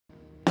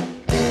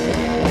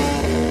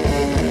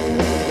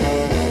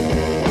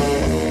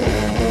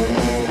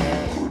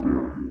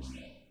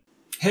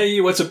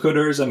Hey, what's up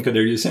coders, I'm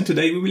Coderius, and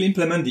today we will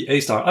implement the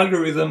A-star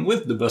algorithm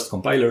with the burst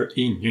compiler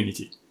in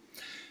Unity.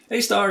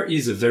 A-star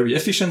is a very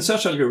efficient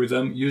search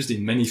algorithm used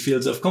in many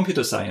fields of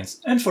computer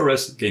science, and for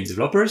us game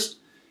developers,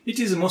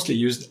 it is mostly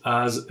used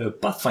as a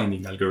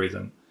pathfinding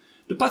algorithm.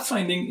 The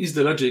pathfinding is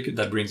the logic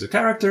that brings a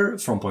character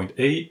from point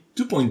A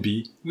to point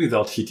B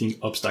without hitting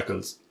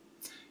obstacles.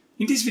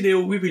 In this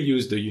video we will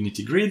use the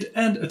Unity grid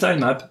and a tile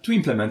map to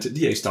implement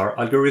the A-star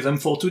algorithm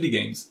for 2D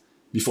games.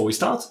 Before we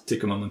start,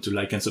 take a moment to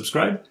like and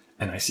subscribe,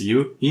 and I see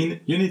you in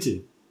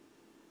Unity.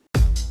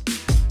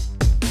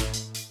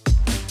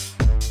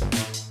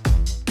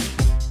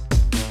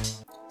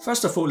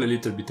 First of all, a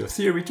little bit of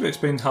theory to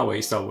explain how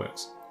A-star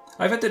works.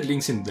 I've added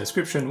links in the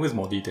description with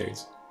more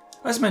details.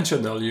 As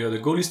mentioned earlier, the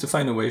goal is to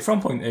find a way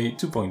from point A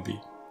to point B.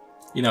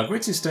 In our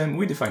grid system,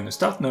 we define a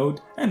start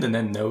node and an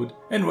end node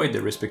and write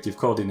their respective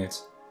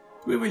coordinates.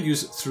 We will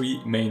use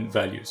three main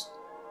values.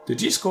 The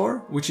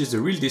g-score, which is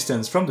the real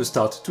distance from the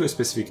start to a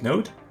specific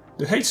node,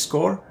 the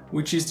h-score,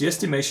 which is the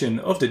estimation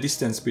of the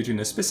distance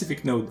between a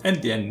specific node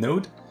and the end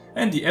node,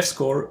 and the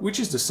f-score, which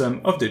is the sum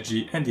of the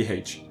g and the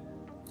h.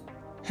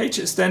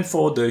 H stands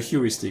for the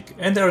heuristic,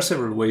 and there are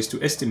several ways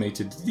to estimate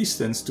the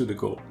distance to the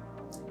goal.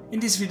 In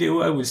this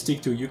video I will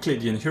stick to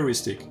Euclidean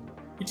heuristic.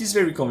 It is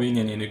very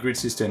convenient in a grid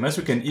system as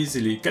we can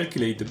easily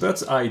calculate the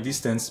bird's eye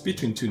distance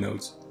between two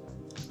nodes.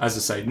 As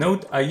a side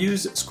note, I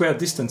use square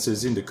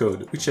distances in the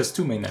code, which has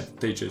two main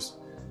advantages.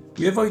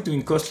 We avoid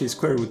doing costly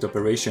square root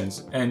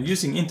operations, and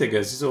using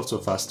integers is also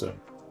faster.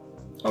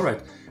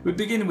 Alright, we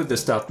begin with the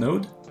start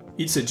node.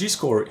 Its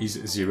g-score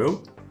is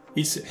 0.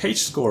 Its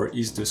h-score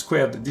is the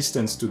squared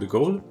distance to the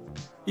goal.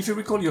 If you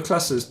recall your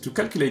classes, to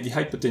calculate the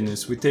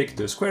hypotenuse we take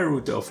the square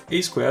root of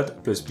a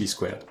squared plus b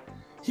squared.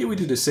 Here we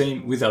do the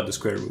same without the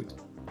square root.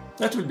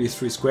 That will be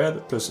 3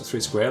 squared plus 3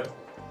 squared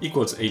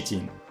equals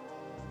 18.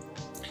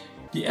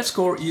 The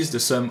f-score is the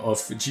sum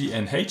of g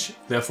and h,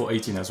 therefore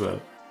 18 as well.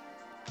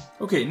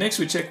 Okay, next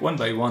we check one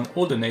by one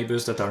all the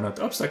neighbors that are not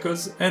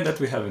obstacles and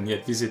that we haven't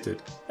yet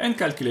visited, and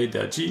calculate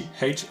their g,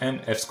 h and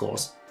f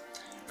scores.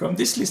 From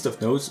this list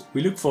of nodes,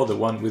 we look for the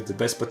one with the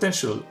best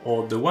potential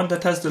or the one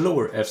that has the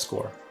lower f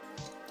score.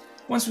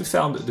 Once we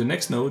found the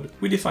next node,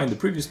 we define the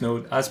previous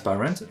node as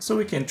parent so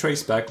we can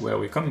trace back where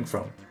we're coming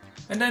from.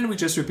 And then we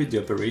just repeat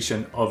the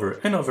operation over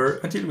and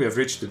over until we have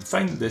reached the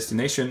final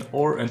destination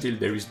or until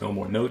there is no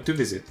more node to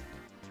visit.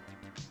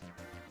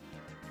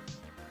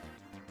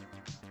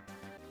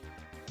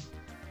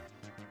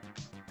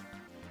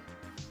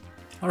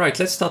 Alright,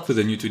 let's start with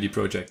a new 2D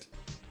project.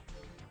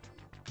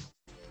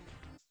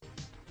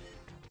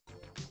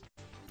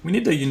 We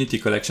need the Unity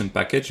collection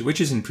package, which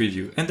is in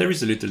preview, and there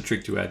is a little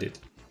trick to add it.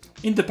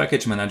 In the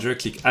package manager,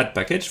 click Add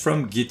Package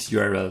from Git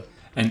URL,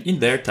 and in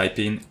there type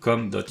in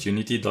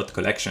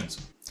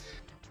com.unity.collections.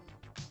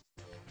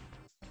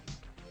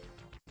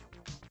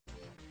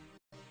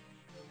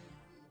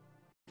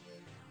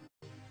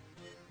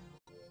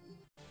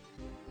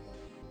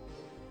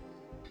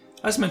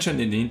 As mentioned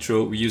in the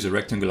intro, we use a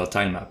rectangular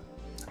tile map.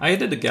 I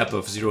added a gap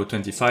of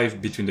 0.25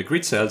 between the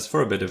grid cells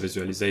for a better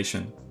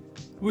visualization.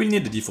 We will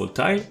need the default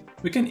tile.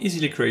 We can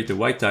easily create a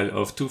white tile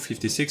of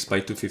 256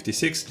 by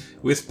 256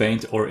 with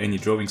Paint or any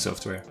drawing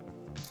software.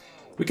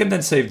 We can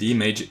then save the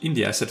image in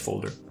the asset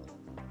folder.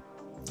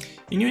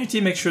 In Unity,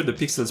 make sure the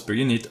pixels per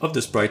unit of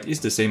the sprite is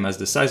the same as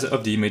the size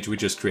of the image we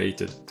just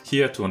created,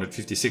 here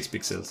 256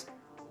 pixels.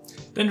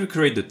 Then we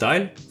create the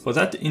tile. For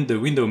that, in the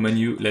window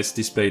menu, let's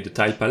display the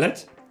tile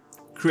palette.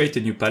 Create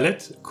a new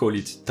palette, call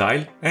it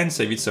tile, and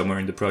save it somewhere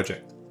in the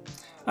project.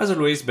 As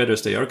always, better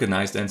stay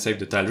organized and save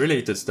the tile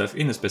related stuff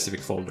in a specific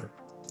folder.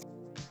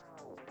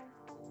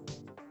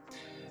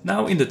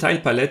 Now in the tile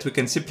palette we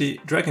can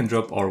simply drag and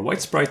drop our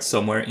white sprite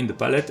somewhere in the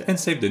palette and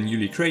save the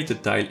newly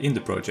created tile in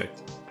the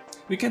project.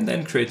 We can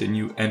then create a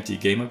new empty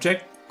game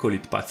object, call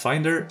it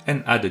Pathfinder,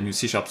 and add a new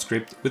C#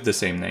 script with the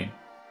same name.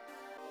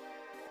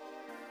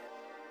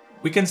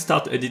 We can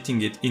start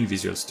editing it in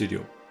Visual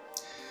Studio.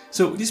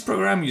 So this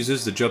program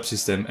uses the job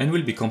system and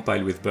will be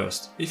compiled with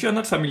Burst. If you're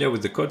not familiar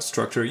with the code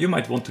structure, you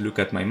might want to look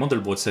at my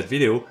Modelboard set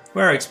video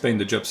where I explain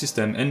the job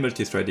system and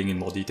multithreading in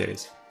more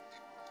details.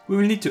 We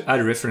will need to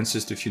add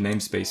references to a few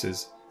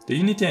namespaces: the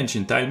Unity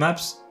Engine tile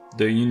maps,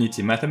 the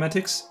Unity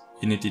Mathematics,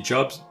 Unity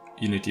Jobs,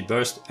 Unity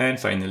Burst, and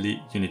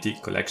finally Unity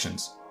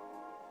Collections.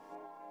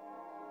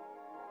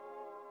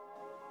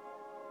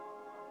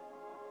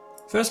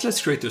 First,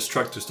 let's create a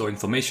struct to store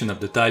information of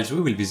the tiles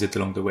we will visit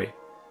along the way.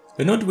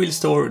 A node will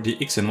store the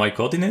x and y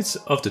coordinates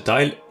of the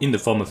tile in the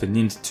form of an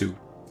int2.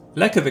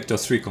 Like a vector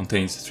 3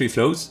 contains 3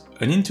 floats,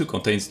 an int2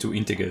 contains 2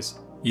 integers.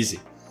 Easy.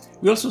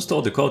 We also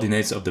store the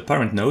coordinates of the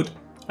parent node,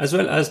 as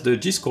well as the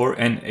g-score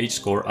and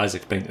h-score as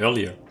explained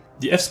earlier.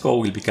 The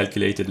f-score will be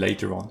calculated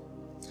later on.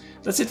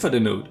 That's it for the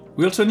node.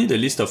 We also need a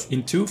list of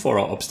int2 for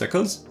our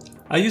obstacles.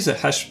 I use a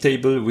hash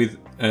table with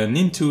an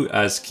int2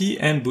 as key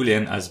and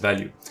boolean as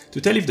value,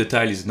 to tell if the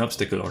tile is an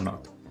obstacle or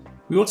not.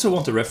 We also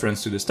want a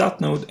reference to the start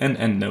node and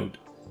end node.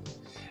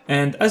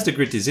 And as the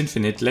grid is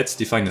infinite, let's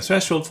define a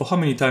threshold for how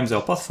many times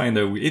our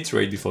Pathfinder will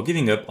iterate before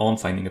giving up on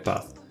finding a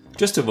path.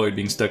 just to avoid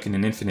being stuck in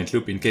an infinite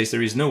loop in case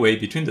there is no way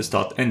between the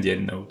start and the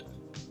end node.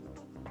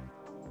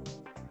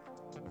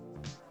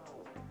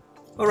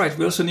 Alright,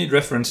 we also need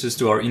references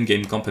to our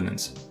in-game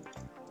components.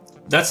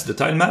 That's the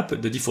tile map,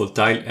 the default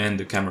tile, and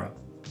the camera.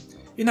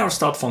 In our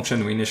start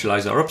function, we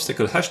initialize our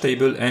obstacle hash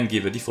table and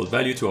give a default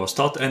value to our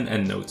start and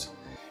end nodes.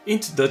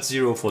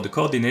 int.0 for the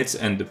coordinates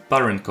and the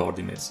parent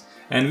coordinates.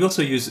 And we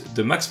also use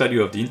the max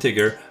value of the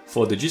integer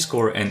for the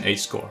g-score and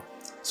h-score.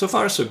 So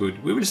far so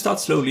good. We will start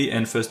slowly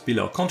and first build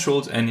our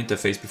controls and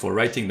interface before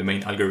writing the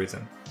main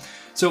algorithm.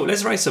 So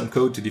let's write some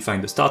code to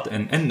define the start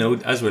and end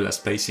node as well as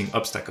placing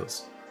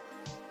obstacles.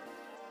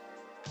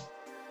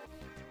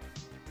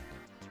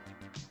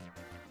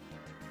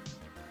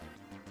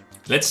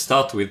 Let's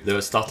start with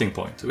the starting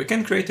point. We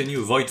can create a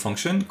new void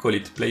function, call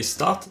it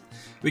placeStart.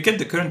 We get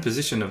the current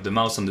position of the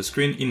mouse on the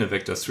screen in a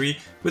vector3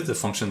 with the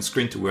function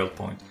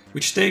screen2worldPoint,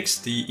 which takes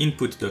the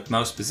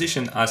input.mouse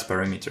position as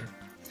parameter.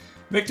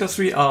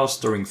 Vector3 are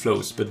storing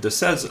flows, but the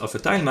cells of a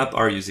tile map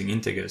are using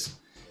integers.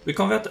 We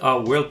convert our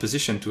world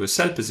position to a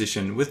cell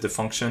position with the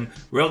function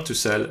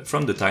world2cell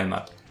from the tile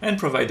map and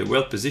provide the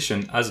world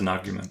position as an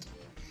argument.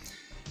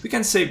 We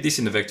can save this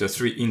in a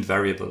vector3 int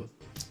variable.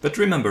 But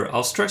remember,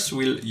 our structs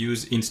will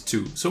use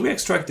int2, so we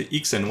extract the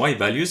x and y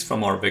values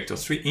from our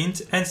vector3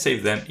 int and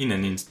save them in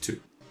an int2.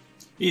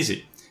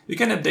 Easy. We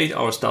can update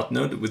our start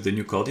node with the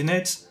new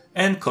coordinates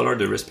and color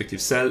the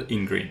respective cell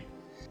in green.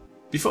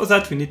 Before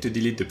that, we need to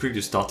delete the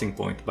previous starting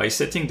point by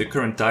setting the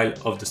current tile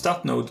of the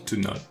start node to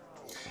null.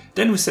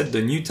 Then we set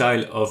the new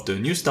tile of the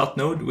new start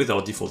node with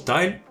our default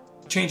tile,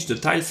 change the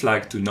tile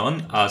flag to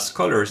none as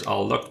colors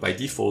are locked by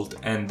default,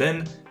 and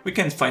then we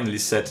can finally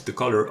set the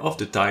color of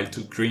the tile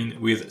to green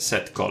with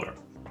set color.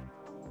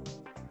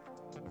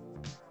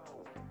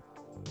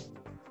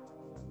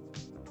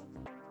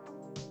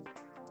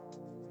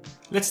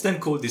 Let's then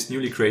call this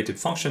newly created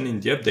function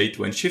in the update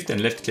when shift and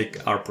left click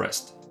are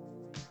pressed.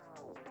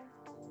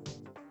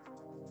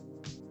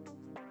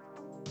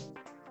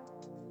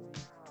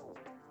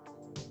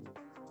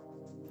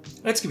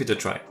 Let's give it a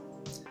try.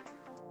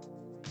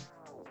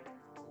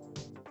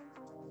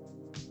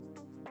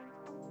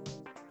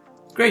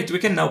 Great, we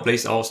can now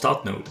place our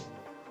start node.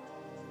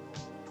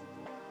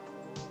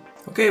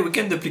 Okay, we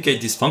can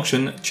duplicate this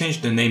function,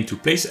 change the name to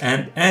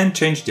placeEnd, and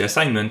change the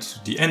assignment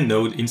to the end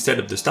node instead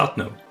of the start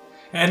node.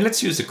 And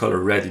let's use the color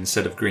red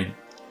instead of green.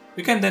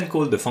 We can then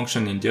call the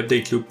function in the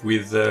update loop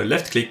with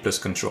left click plus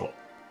control.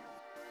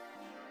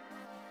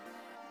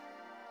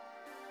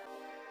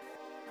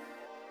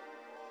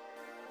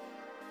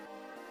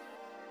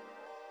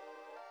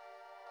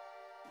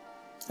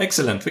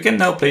 Excellent, we can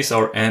now place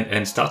our end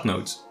and start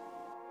nodes.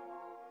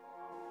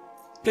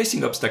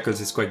 Placing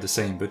obstacles is quite the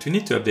same, but we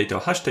need to update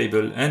our hash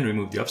table and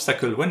remove the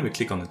obstacle when we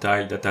click on a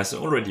tile that has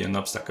already an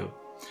obstacle.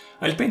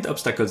 I'll paint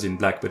obstacles in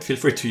black, but feel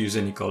free to use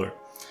any color.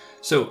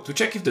 So, to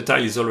check if the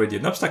tile is already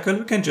an obstacle,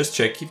 we can just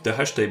check if the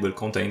hash table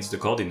contains the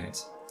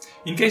coordinates.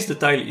 In case the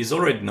tile is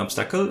already an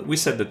obstacle, we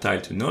set the tile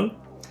to null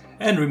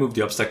and remove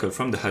the obstacle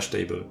from the hash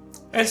table.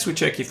 Else we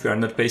check if we are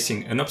not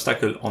placing an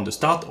obstacle on the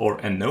start or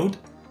end node,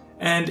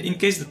 and in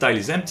case the tile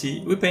is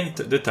empty, we paint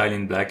the tile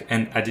in black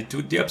and add it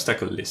to the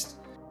obstacle list.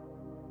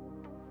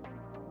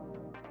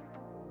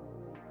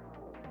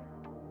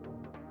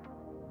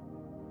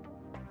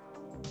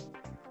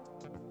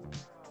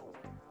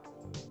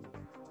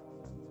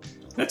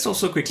 Let's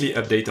also quickly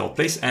update our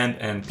placeEnd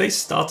and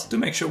placeStart to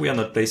make sure we are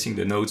not placing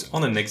the nodes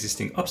on an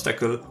existing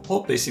obstacle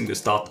or placing the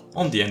start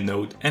on the end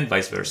node and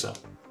vice versa.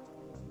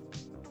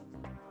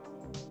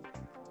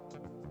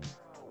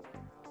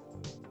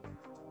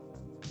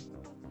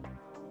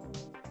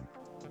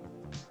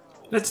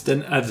 Let's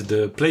then add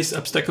the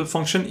placeObstacle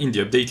function in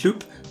the update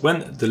loop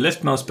when the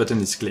left mouse button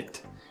is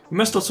clicked. We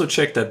must also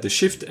check that the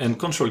shift and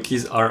control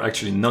keys are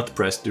actually not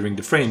pressed during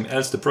the frame,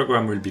 else the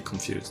program will be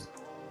confused.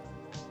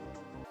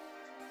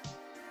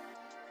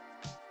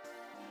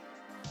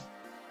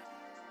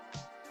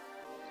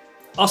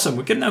 Awesome,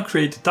 we can now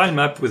create a tile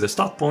map with a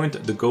start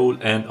point, the goal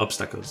and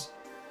obstacles.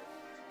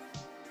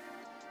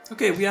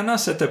 Okay, we are now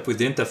set up with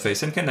the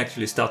interface and can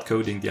actually start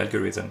coding the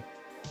algorithm.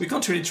 We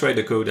can't really try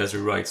the code as we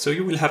write, so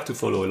you will have to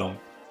follow along.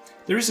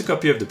 There is a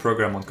copy of the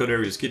program on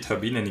Codarius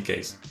GitHub in any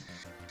case.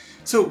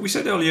 So we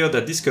said earlier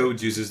that this code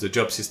uses the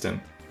job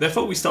system.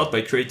 Therefore we start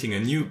by creating a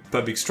new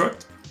public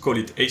struct, call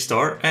it A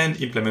star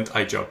and implement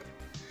iJob.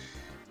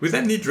 We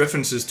then need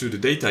references to the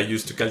data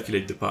used to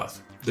calculate the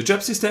path. The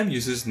job system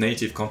uses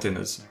native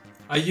containers.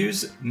 I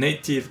use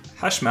native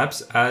hash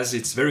maps as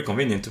it's very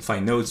convenient to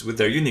find nodes with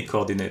their unique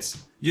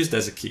coordinates, used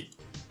as a key.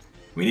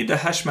 We need a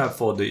hash map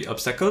for the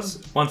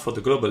obstacles, one for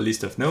the global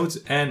list of nodes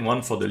and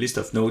one for the list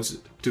of nodes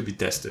to be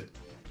tested.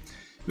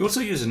 We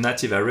also use a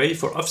native array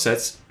for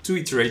offsets to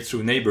iterate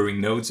through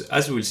neighboring nodes,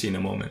 as we will see in a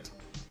moment.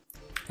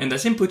 And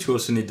as input we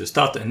also need the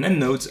start and end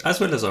nodes as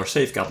well as our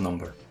safeguard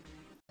number.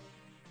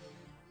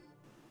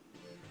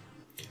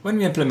 When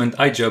we implement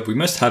iJob, we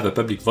must have a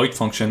public void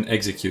function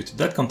execute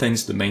that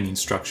contains the main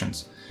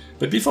instructions.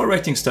 But before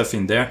writing stuff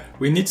in there,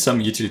 we need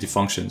some utility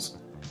functions.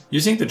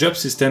 Using the job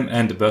system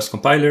and the burst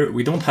compiler,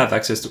 we don't have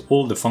access to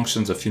all the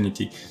functions of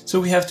Unity, so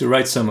we have to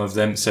write some of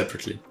them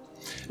separately.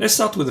 Let's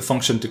start with a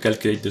function to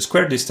calculate the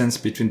square distance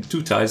between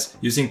two tiles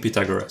using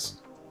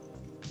Pythagoras.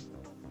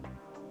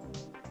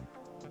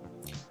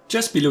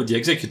 Just below the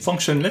execute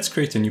function, let's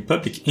create a new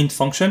public int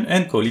function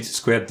and call it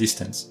square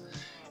distance.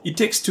 It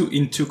takes two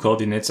int2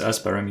 coordinates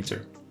as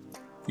parameter.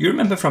 You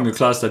remember from your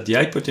class that the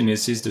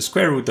hypotenuse is the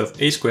square root of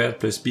a squared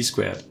plus b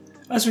squared.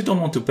 As we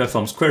don't want to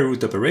perform square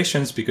root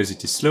operations because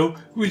it is slow,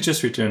 we'll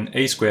just return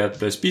a squared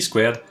plus b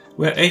squared,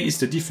 where a is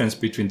the difference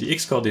between the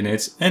x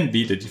coordinates and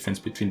b the difference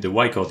between the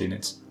y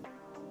coordinates.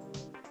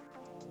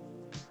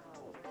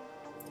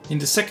 In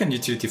the second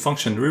utility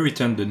function, we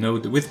return the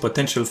node with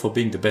potential for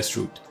being the best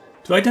root.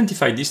 To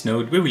identify this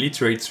node, we will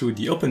iterate through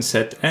the open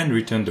set and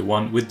return the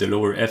one with the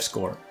lower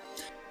f-score.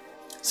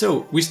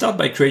 So, we start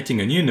by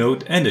creating a new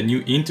node and a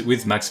new int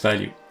with max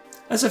value.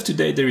 As of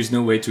today, there is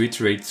no way to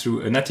iterate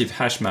through a native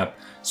hash map,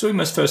 so we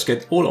must first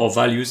get all our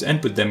values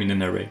and put them in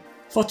an array.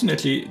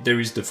 Fortunately, there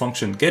is the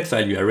function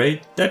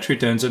getValueArray that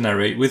returns an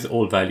array with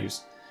all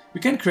values. We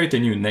can create a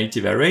new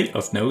native array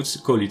of nodes,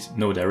 call it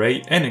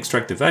nodeArray, and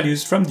extract the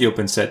values from the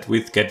open set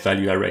with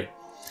getValueArray.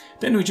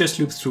 Then we just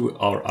loop through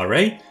our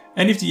array,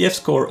 and if the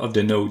f-score of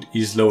the node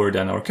is lower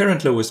than our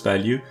current lowest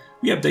value,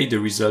 we update the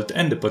result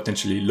and the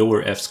potentially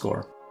lower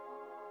f-score.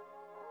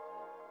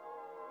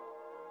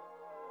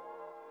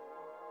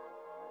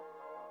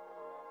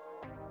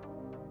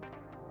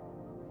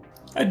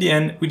 At the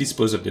end, we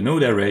dispose of the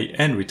node array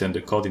and return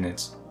the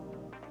coordinates.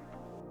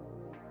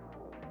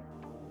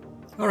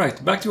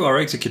 Alright, back to our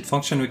execute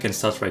function, we can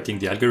start writing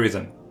the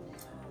algorithm.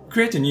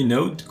 Create a new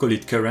node, call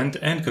it current,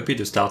 and copy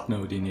the start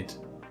node in it.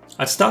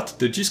 At start,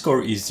 the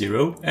g-score is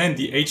 0 and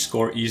the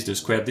h-score is the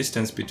square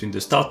distance between the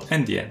start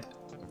and the end.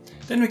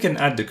 Then we can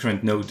add the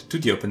current node to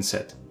the open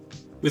set.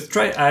 With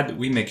try add,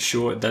 we make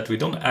sure that we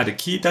don't add a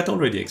key that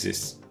already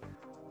exists.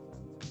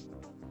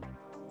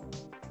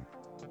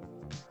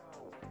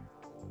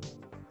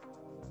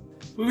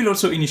 We will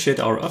also initiate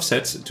our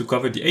offsets to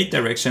cover the 8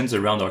 directions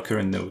around our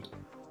current node.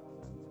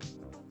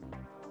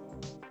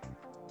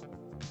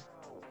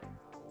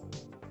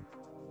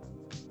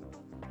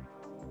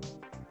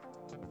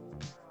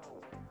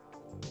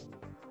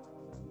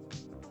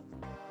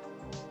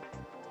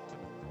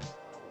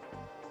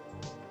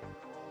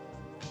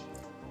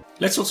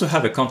 Let's also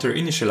have a counter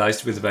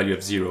initialized with a value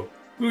of 0.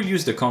 We will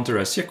use the counter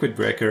as circuit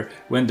breaker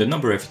when the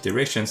number of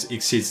iterations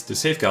exceeds the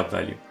safeguard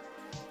value.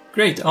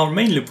 Great, our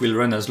main loop will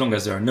run as long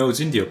as there are nodes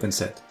in the open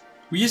set.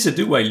 We use a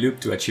do-while loop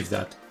to achieve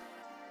that.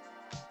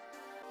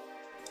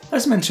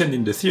 As mentioned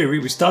in the theory,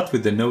 we start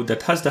with the node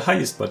that has the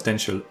highest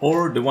potential,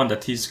 or the one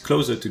that is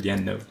closer to the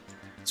end node.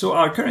 So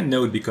our current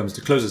node becomes the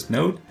closest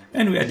node,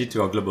 and we add it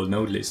to our global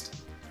node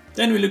list.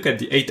 Then we look at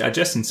the 8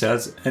 adjacent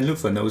cells and look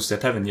for nodes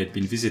that haven't yet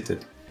been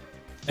visited,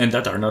 and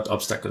that are not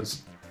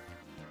obstacles.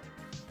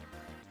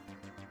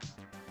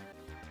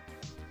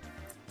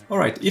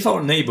 Alright, if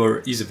our neighbor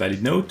is a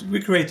valid node, we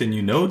create a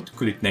new node,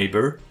 call it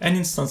neighbor, and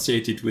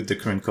instantiate it with the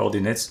current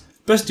coordinates,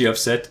 plus the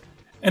offset,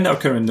 and our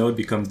current node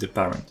becomes the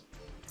parent.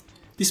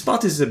 This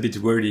part is a bit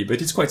wordy,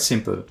 but it's quite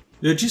simple.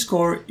 The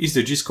g-score is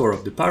the g-score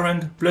of the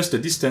parent plus the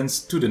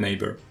distance to the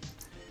neighbor.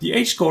 The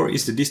h-score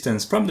is the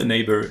distance from the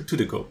neighbor to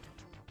the goal.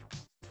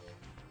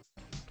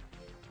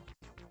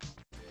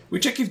 We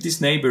check if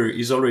this neighbor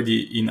is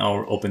already in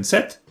our open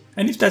set,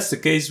 and if that's the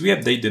case, we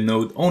update the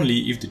node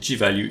only if the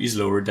g-value is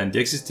lower than the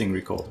existing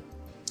record.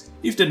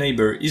 If the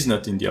neighbor is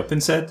not in the open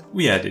set,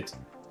 we add it.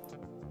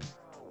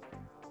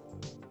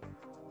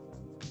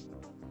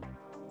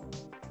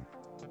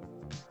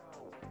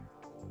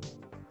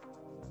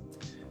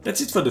 That's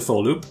it for the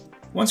for loop.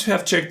 Once we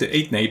have checked the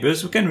 8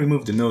 neighbors, we can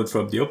remove the node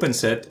from the open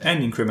set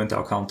and increment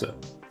our counter.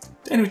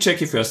 Then we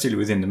check if we are still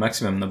within the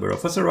maximum number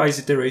of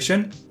authorized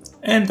iteration,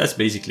 and that's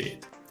basically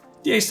it.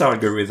 The A-star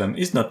algorithm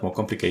is not more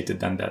complicated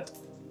than that.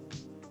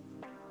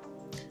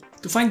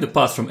 To find the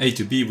path from A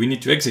to B, we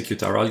need to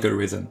execute our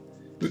algorithm.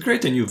 We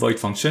create a new void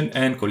function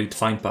and call it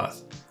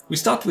findPath. We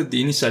start with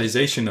the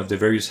initialization of the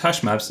various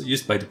hash maps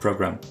used by the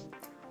program.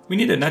 We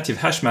need a native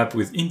hash map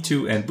with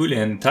int2 and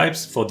boolean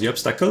types for the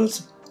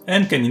obstacles,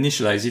 and can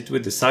initialize it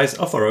with the size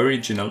of our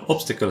original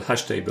obstacle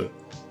hash table.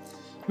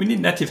 We need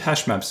native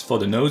hash maps for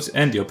the nodes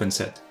and the open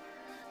set.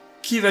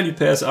 Key value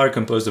pairs are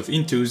composed of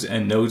int2s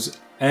and nodes,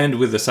 and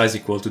with the size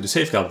equal to the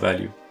safeguard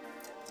value.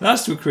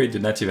 Last, we create the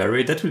native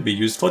array that will be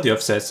used for the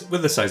offsets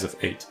with the size of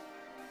 8.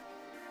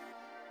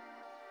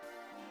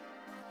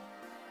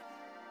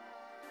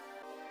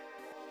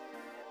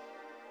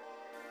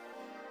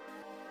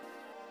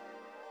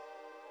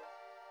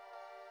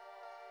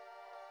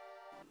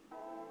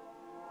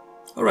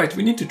 Alright,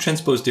 we need to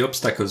transpose the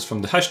obstacles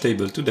from the hash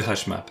table to the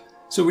hash map.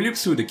 So we look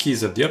through the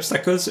keys of the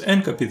obstacles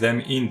and copy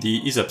them in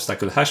the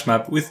isObstacle hash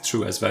map with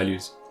true as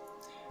values.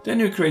 Then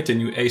we create a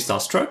new A-star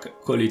struct,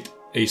 call it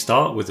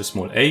A-star with a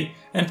small a,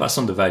 and pass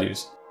on the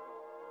values.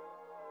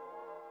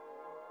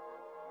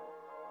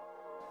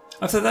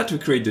 After that, we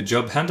create the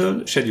job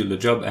handle, schedule the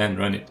job and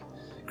run it.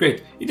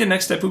 Great, in the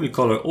next step we will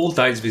color all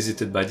tiles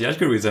visited by the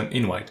algorithm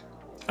in white.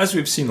 As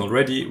we've seen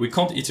already, we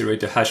can't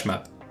iterate a hash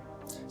map.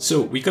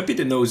 So we copy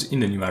the nodes in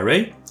the new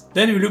array,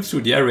 then we loop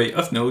through the array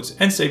of nodes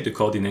and save the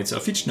coordinates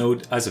of each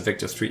node as a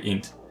vector3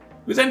 int.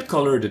 We then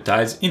color the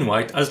tiles in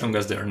white as long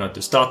as they are not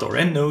the start or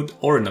end node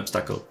or an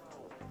obstacle.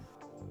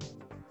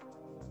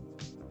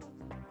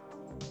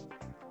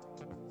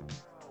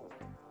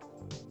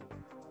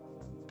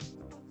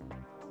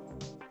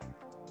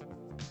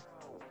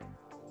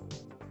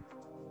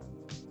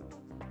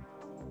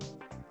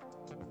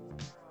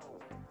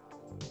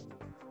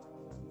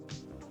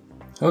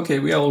 Okay,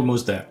 we are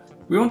almost there.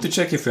 We want to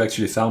check if we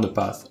actually found a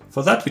path.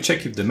 For that we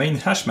check if the main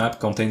hash map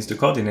contains the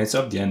coordinates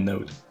of the end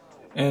node.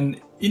 And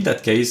in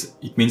that case,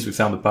 it means we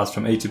found a path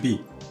from A to B.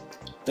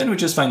 Then we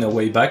just find our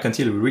way back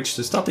until we reach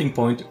the starting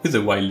point with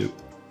a while loop.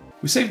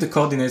 We save the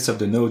coordinates of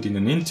the node in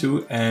an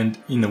into, and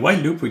in a while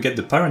loop we get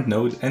the parent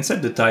node and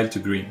set the tile to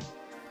green.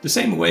 The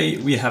same way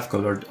we have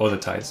colored other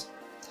tiles.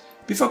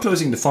 Before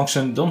closing the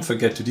function, don't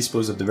forget to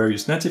dispose of the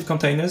various native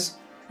containers,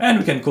 and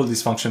we can call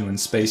this function when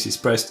space is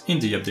pressed in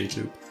the update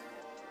loop.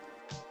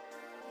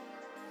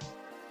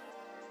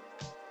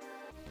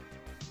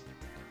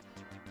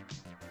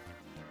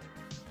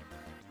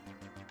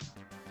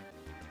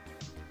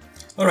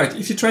 Alright,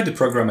 if you try the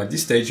program at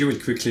this stage, you will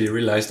quickly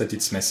realize that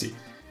it's messy.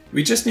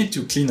 We just need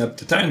to clean up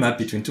the tile map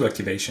between two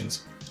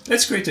activations.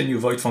 Let's create a new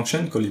void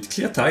function, call it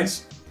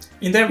clearTiles.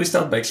 In there we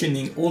start by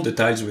cleaning all the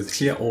tiles with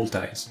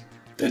clearAllTiles.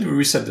 Then we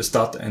reset the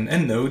start and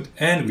end node,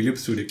 and we loop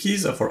through the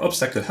keys of our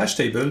obstacle hash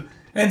table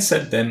and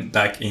set them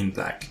back in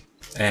black.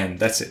 And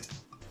that's it.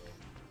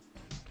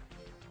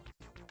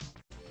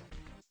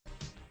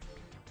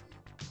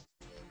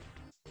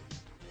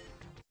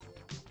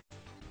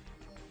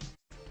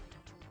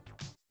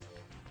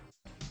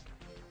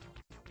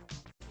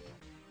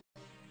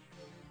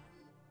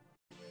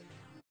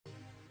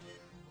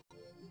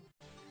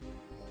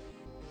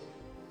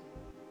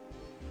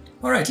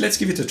 Alright, let's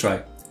give it a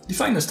try.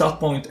 Define a start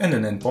point and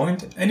an end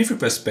point, and if we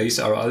press space,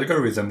 our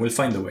algorithm will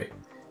find a way.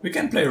 We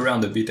can play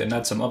around a bit and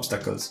add some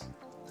obstacles.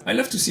 I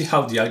love to see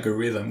how the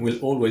algorithm will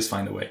always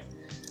find a way.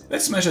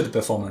 Let's measure the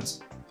performance.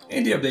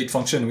 In the update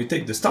function, we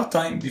take the start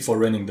time before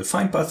running the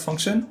findPath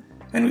function,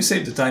 and we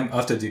save the time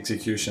after the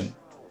execution.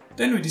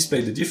 Then we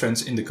display the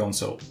difference in the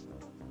console.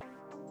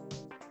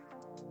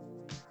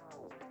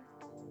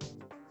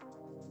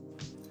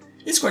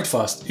 It's quite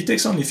fast, it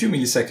takes only a few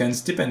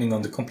milliseconds depending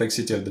on the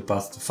complexity of the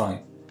path to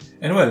find.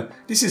 And well,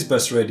 this is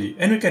bus ready,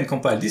 and we can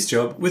compile this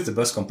job with the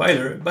bus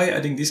compiler by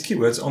adding these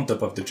keywords on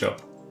top of the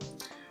job.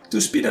 To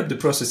speed up the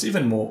process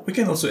even more, we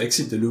can also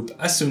exit the loop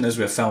as soon as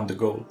we have found the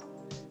goal.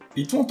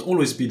 It won't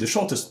always be the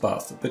shortest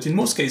path, but in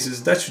most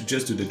cases that should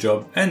just do the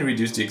job and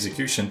reduce the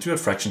execution to a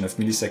fraction of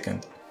a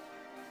millisecond.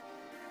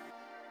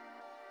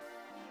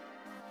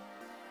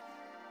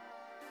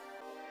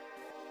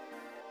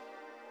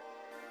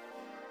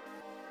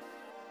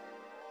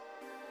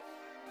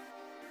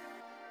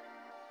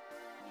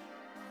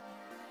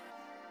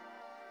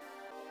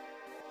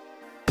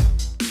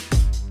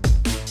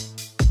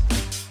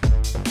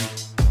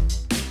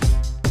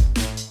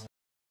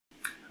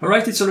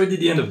 Alright, it's already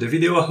the end of the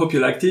video, I hope you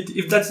liked it.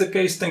 If that's the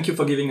case, thank you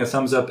for giving a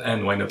thumbs up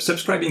and why not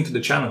subscribing to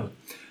the channel.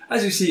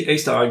 As you see,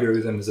 A-star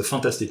algorithm is a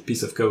fantastic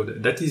piece of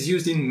code that is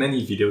used in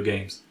many video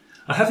games.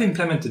 I have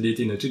implemented it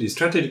in a 2D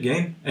strategy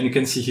game, and you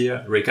can see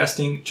here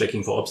raycasting,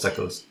 checking for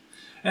obstacles.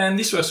 And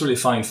this works really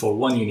fine for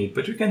one unit,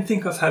 but we can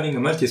think of having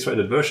a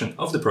multi-threaded version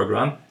of the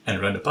program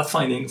and run a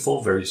pathfinding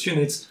for various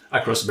units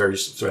across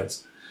various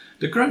threads.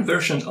 The current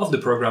version of the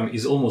program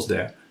is almost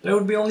there. There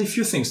will be only a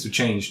few things to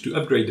change to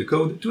upgrade the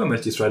code to a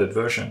multi-threaded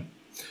version.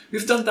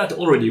 We've done that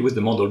already with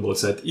the model board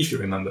set, if you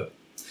remember.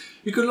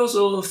 You could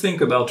also think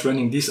about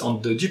running this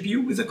on the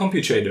GPU with a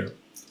compute shader.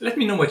 Let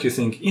me know what you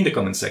think in the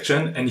comment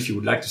section and if you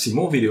would like to see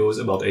more videos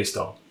about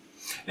A-star.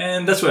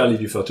 And that's where I'll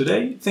leave you for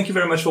today. Thank you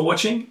very much for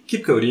watching,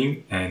 keep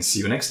coding, and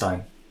see you next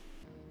time.